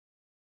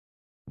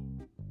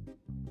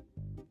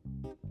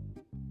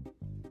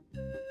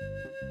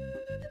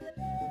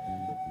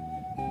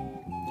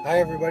Hi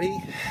everybody,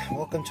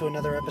 welcome to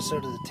another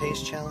episode of the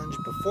Taste Challenge.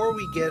 Before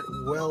we get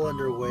well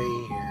underway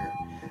here,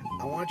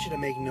 I want you to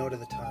make note of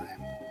the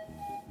time.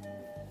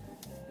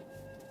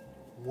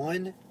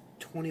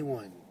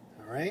 1:21,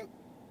 alright?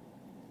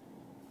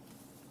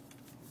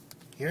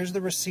 Here's the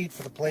receipt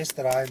for the place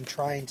that I'm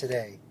trying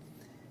today.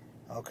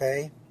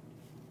 Okay?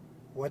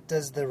 What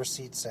does the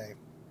receipt say?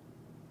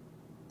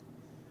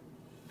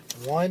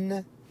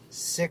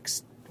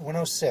 106.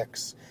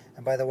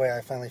 And by the way, I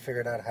finally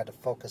figured out how to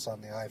focus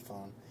on the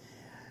iPhone.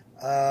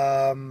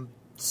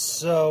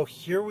 So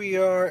here we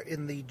are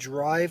in the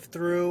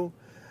drive-thru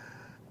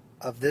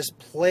of this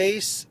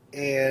place,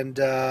 and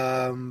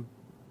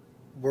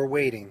we're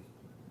waiting.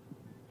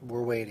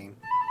 We're waiting.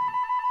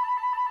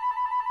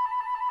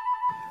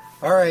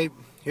 All right,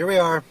 here we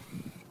are.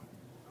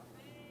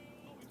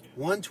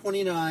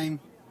 1:29,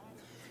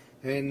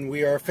 and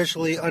we are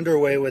officially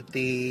underway with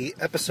the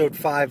episode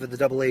 5 of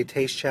the AA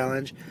Taste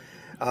Challenge.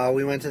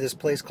 We went to this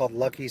place called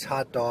Lucky's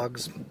Hot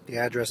Dogs. The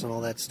address and all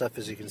that stuff,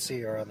 as you can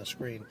see, are on the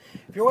screen.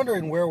 If you're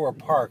wondering where we're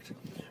parked,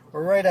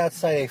 we're right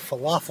outside a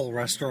falafel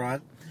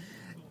restaurant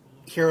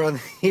here on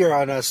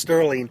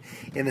Sterling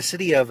in the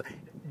city of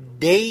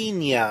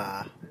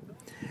Dania.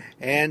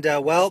 And,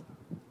 well,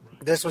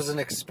 this was an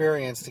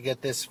experience to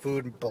get this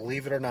food,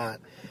 believe it or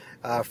not,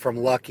 from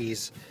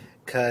Lucky's,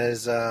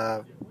 because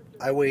I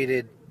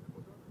waited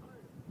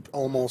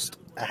almost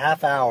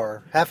half an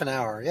hour,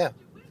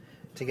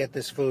 to get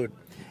this food.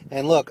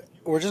 And look,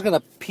 we're just going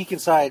to peek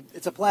inside.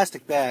 It's a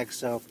plastic bag,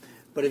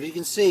 but if you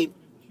can see,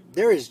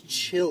 there is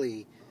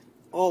chili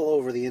all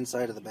over the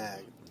inside of the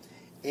bag.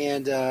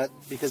 And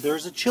because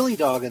there's a chili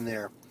dog in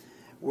there,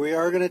 we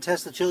are going to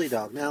test the chili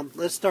dog. Now,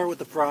 let's start with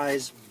the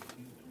fries.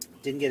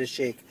 Didn't get a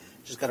shake,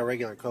 just got a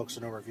regular Coke,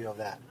 so no review of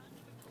that.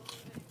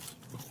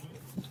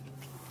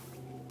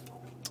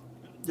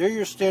 They're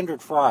your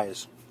standard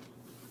fries.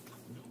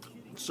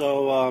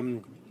 So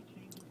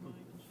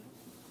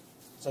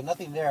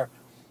nothing there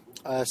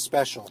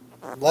special.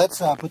 Let's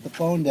put the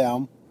phone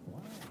down.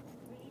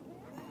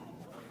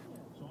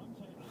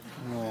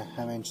 I'm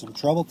having some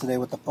trouble today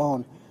with the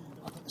phone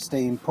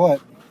staying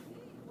put.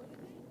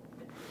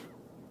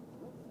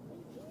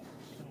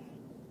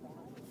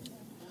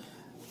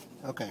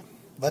 Okay,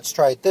 let's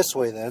try it this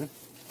way then.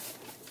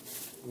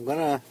 I'm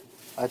gonna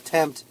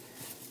attempt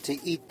to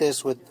eat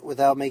this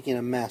without making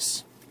a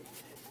mess.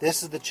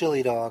 This is the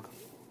chili dog.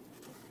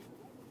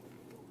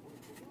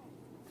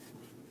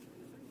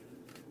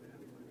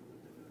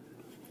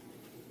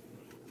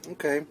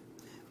 Okay,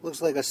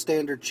 looks like a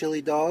standard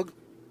chili dog.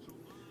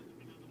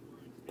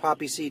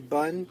 Poppy seed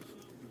bun,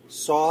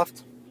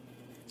 soft.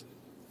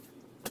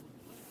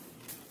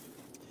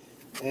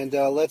 And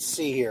let's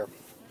see here.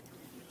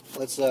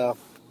 Let's gonna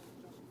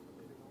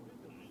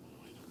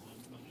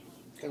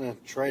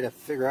try to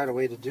figure out a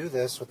way to do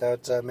this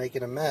without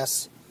making a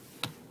mess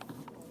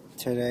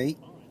today.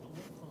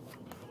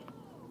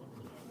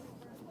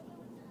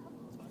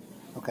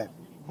 Okay,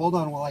 hold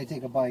on while I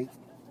take a bite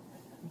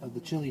of the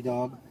chili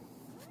dog.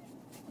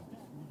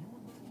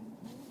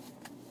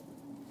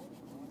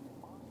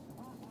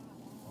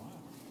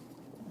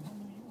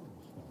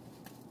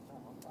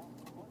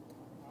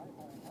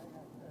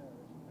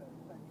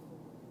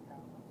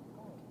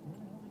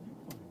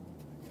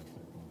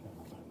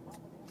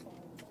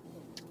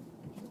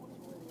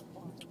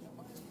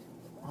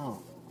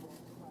 Oh.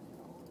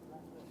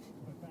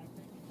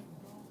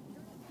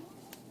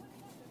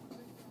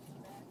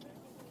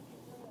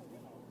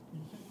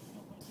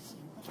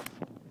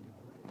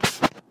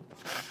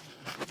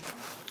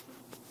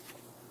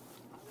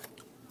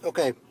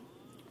 Okay.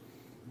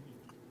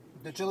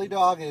 The chili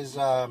dog is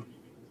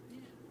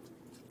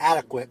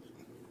adequate.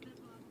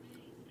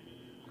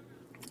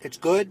 It's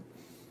good.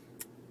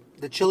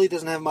 The chili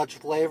doesn't have much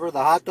flavor.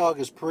 The hot dog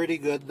is pretty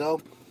good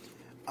though.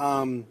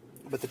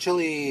 But the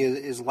chili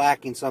is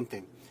lacking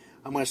something.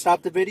 I'm going to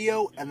stop the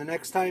video, and the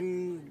next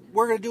time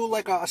we're going to do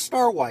like a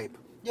star wipe.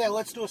 Yeah,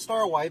 let's do a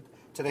star wipe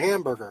to the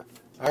hamburger.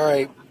 All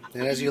right,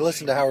 and as you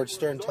listen to Howard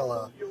Stern tell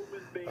a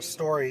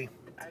story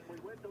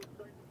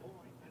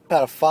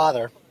about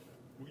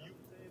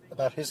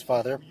his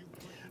father,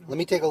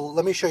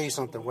 let me show you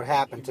something. What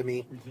happened to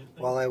me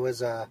while I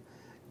was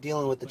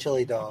dealing with the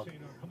chili dog?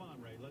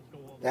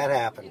 That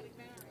happened.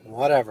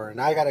 Whatever,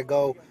 and I got to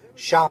go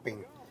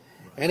shopping.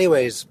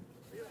 Anyways.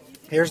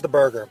 Here's the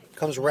burger.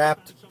 Comes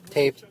wrapped,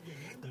 taped.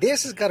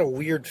 This has got a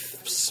weird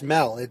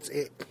smell. It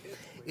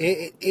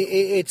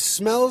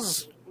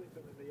smells.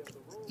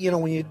 You know,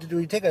 when you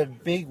take a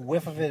big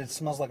whiff of it, it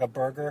smells like a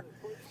burger.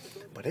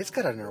 But it's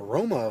got an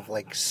aroma of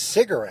like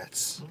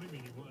cigarettes.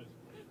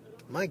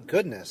 My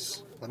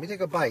goodness. Let me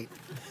take a bite.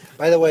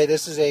 By the way,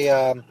 this is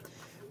a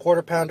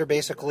quarter pounder,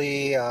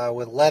 basically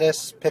with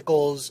lettuce,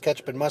 pickles,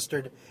 ketchup, and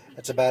mustard.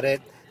 That's about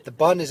it. The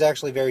bun is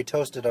actually very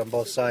toasted on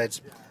both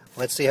sides.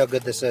 Let's see how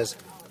good this is.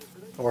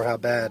 Or how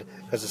bad,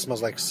 because it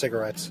smells like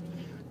cigarettes.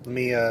 Let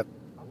me,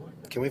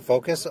 can we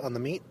focus on the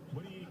meat?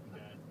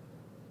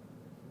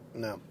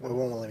 No, it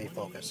won't let me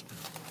focus.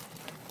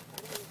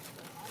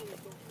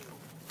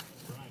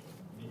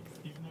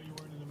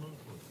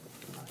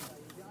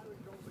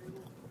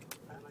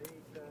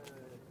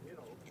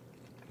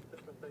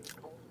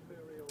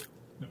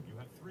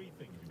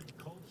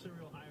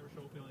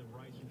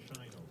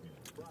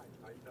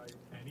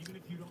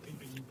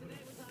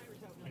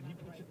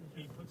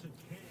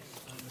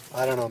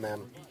 I don't know,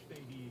 man.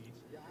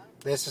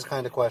 This is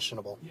kind of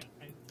questionable.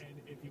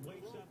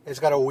 It's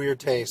got a weird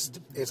taste.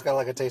 It's got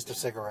like a taste of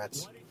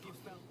cigarettes.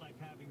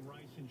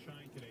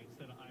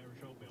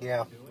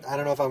 Yeah, I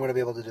don't know if I'm going to be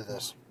able to do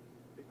this.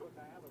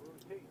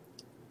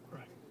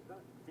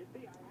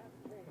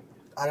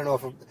 I don't know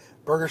if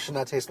burgers should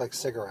not taste like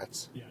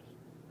cigarettes.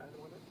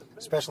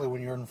 Especially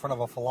when you're in front of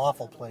a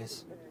falafel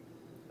place.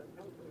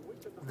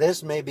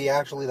 This may be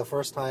actually the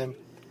first time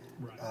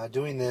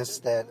doing this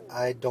that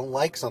I don't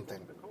like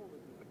something.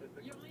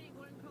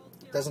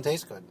 It doesn't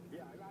taste good.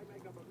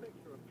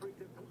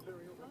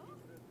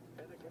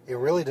 It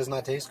really does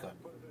not taste good.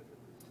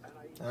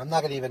 And I'm not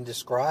going to even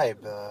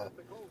describe, the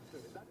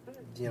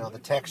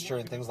texture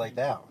and things like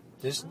that.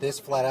 This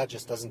flat out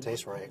just doesn't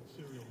taste right.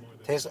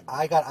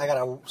 I got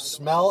a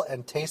smell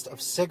and taste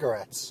of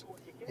cigarettes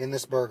in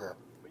this burger.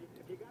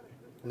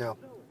 No,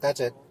 that's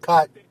it.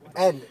 Cut.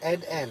 End.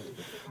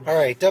 All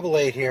right, Double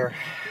A here.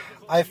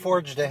 I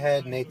forged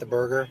ahead and ate the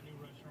burger.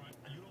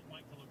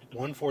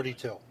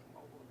 142.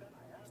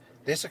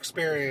 This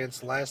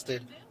experience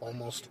lasted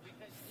almost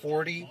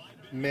 40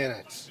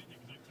 minutes.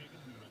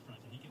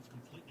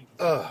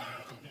 Ugh.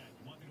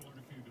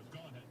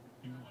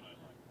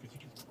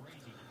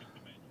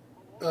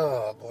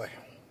 Oh, boy.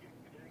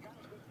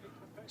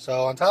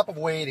 So, on top of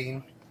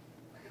waiting,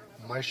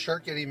 my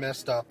shirt getting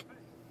messed up,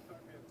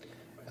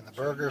 and the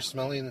burger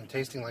smelling and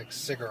tasting like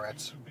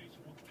cigarettes.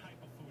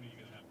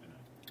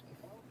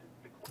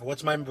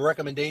 What's my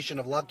recommendation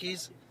of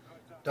Lucky's?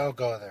 Don't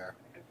go there.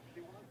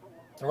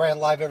 The Rant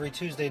live every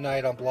Tuesday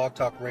night on Blog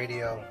Talk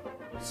Radio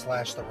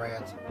 /The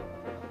Rant.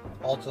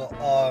 Also,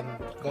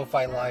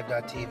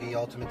 GoFightLive.tv,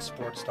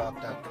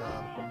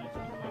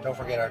 UltimateSportsTalk.com. Don't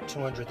forget our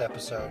 200th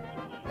episode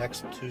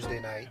next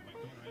Tuesday night,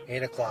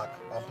 8 o'clock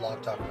on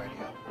Blog Talk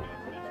Radio.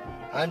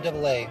 I'm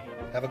Double A.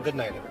 Have a good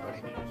night,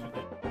 everybody.